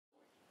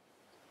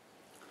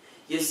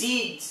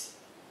Yazid,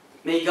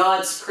 may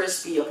God's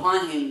curse be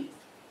upon him,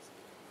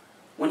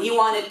 when he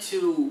wanted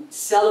to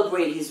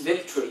celebrate his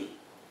victory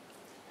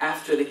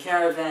after the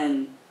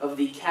caravan of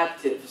the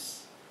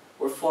captives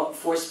were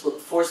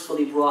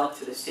forcefully brought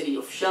to the city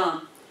of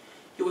Sham,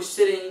 he was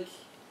sitting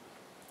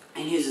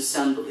in his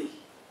assembly.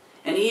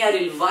 And he had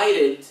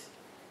invited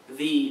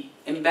the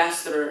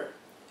ambassador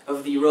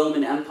of the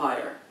Roman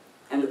Empire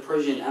and the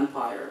Persian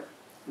Empire,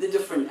 the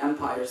different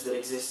empires that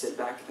existed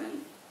back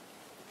then.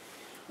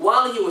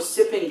 While he was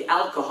sipping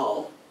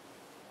alcohol,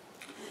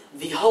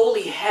 the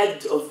holy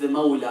head of the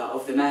Mawla,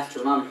 of the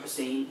Master Imam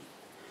Hussein,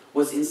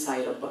 was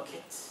inside a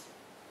bucket.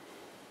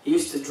 He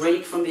used to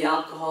drink from the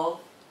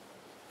alcohol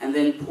and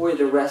then pour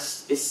the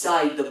rest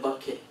beside the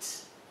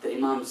bucket. The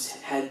Imam's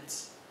head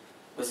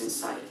was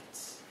inside it,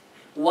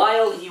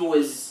 while he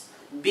was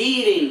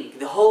beating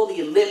the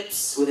holy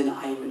lips with an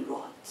iron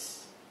rod.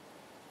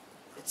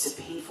 It's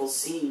a painful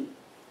scene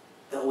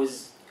that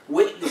was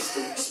witnessed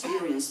and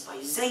experienced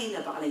by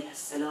Zainab alayhi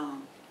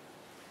salam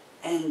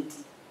and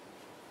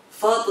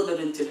Fatima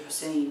bint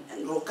al-Hussein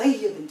and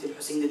Ruqayya bint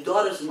al-Hussein, the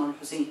daughters of Imam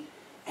Hussein,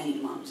 and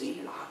Imam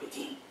Zayn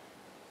al-Abidin.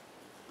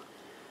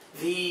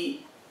 The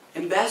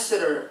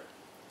ambassador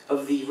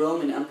of the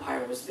Roman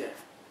Empire was there.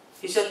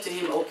 He said to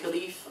him, "O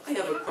Caliph, I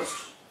have a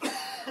question.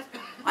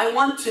 I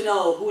want to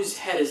know whose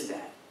head is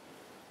that?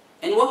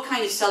 And what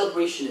kind of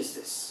celebration is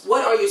this?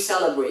 What are you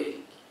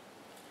celebrating?"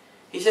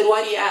 He said,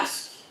 "Why do you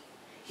ask?"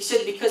 He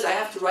said, "Because I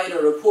have to write a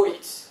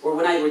report, or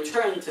when I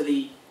return to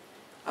the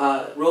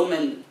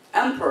Roman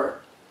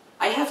emperor,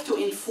 I have to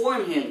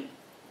inform him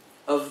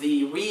of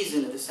the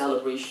reason of the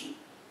celebration.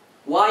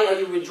 Why are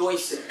you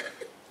rejoicing?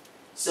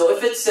 So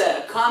if it's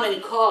a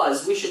common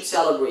cause, we should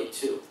celebrate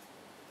too."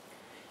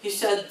 He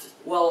said,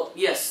 "Well,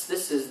 yes,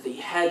 this is the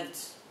head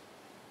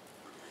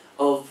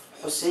of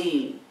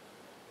Hussein."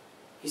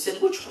 He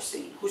said, "Which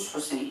Hussein? Who's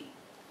Hussein?"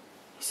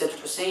 He said,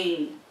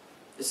 "Hussein,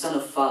 the son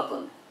of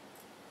Fatima."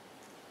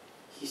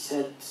 He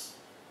said,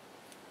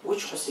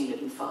 "Which Hussein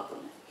ibn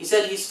Fatima?" He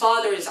said, "His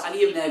father is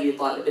Ali ibn Abi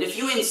Talib. But if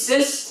you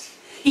insist,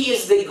 he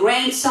is the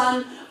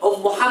grandson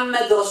of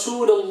Muhammad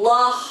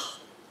Rasulullah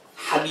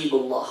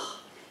Habibullah.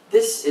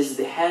 This is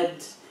the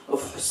head of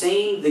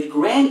Hussein, the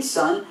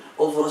grandson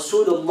of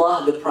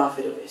Rasulullah, the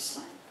Prophet of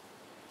Islam."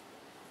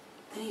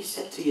 Then he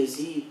said to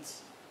Yazid,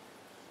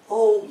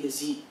 "Oh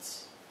Yazid,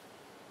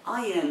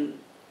 I am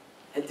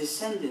a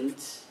descendant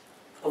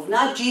of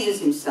not Jesus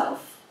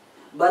himself,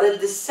 but a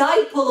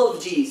disciple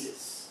of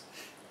Jesus.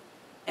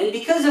 And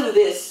because of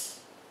this,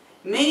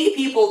 many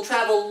people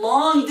travel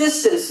long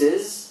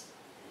distances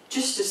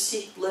just to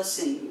seek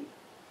blessing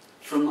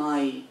from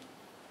my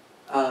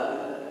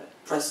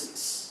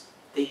presence.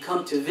 They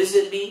come to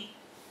visit me,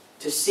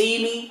 to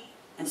see me,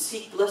 and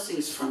seek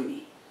blessings from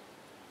me.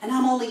 And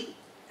I'm only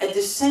a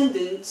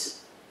descendant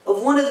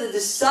of one of the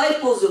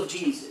disciples of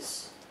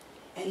Jesus.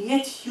 And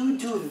yet you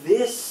do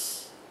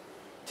this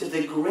to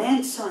the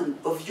grandson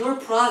of your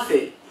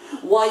prophet,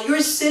 while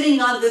you're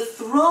sitting on the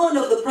throne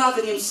of the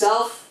prophet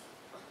himself,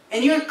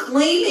 and you're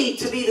claiming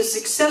to be the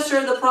successor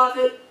of the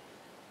prophet,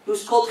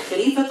 who's called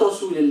Khalifat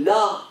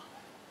Rasulullah."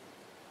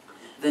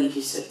 Then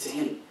he said to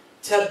him,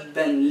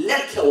 "Tabban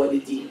laka wa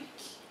lidinik."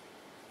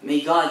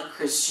 May God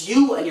curse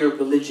you and your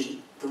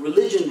religion, the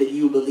religion that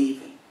you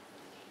believe in.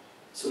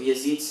 So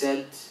Yazid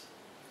said,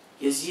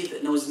 Yazid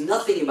that knows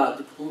nothing about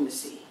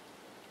diplomacy,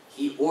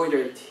 he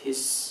ordered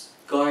his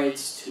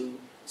guards to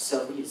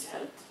sever his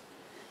head.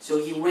 So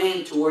he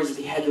ran towards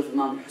the head of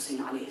Imam Hussein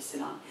alayhi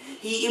salam.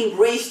 He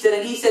embraced it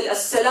and he said,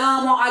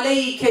 "Assalamu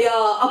alayka ya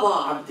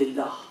Aba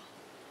Abdullah."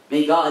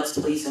 May God's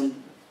peace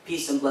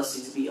and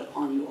blessings be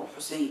upon you, O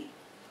Hussein.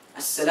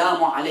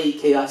 "Assalamu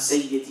alayka ya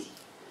Sayyidi."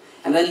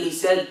 And then he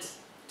said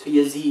to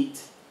Yazid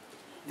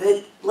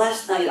that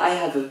last night I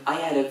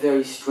had a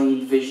very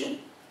strange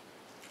vision.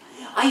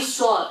 I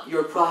saw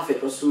your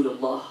Prophet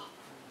Rasulullah.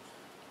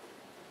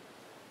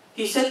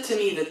 He said to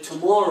me that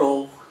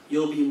tomorrow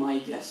you'll be my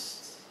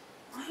guest.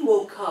 I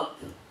woke up,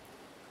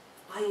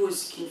 I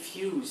was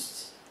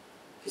confused,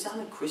 because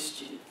I'm a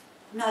Christian,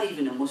 I'm not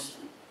even a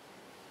Muslim.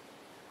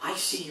 I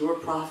see your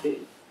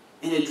Prophet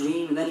in a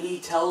dream, and then he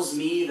tells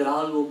me that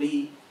I will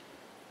be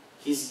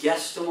his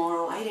guest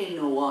tomorrow. I didn't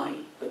know why,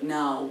 but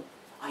now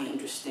I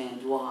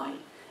understand why.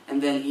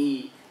 And then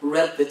he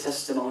read the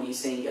testimony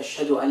saying,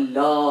 "Ashhadu an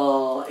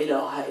la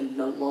ilaha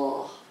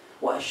illallah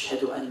wa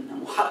ashhadu anna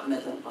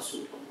Muhammadan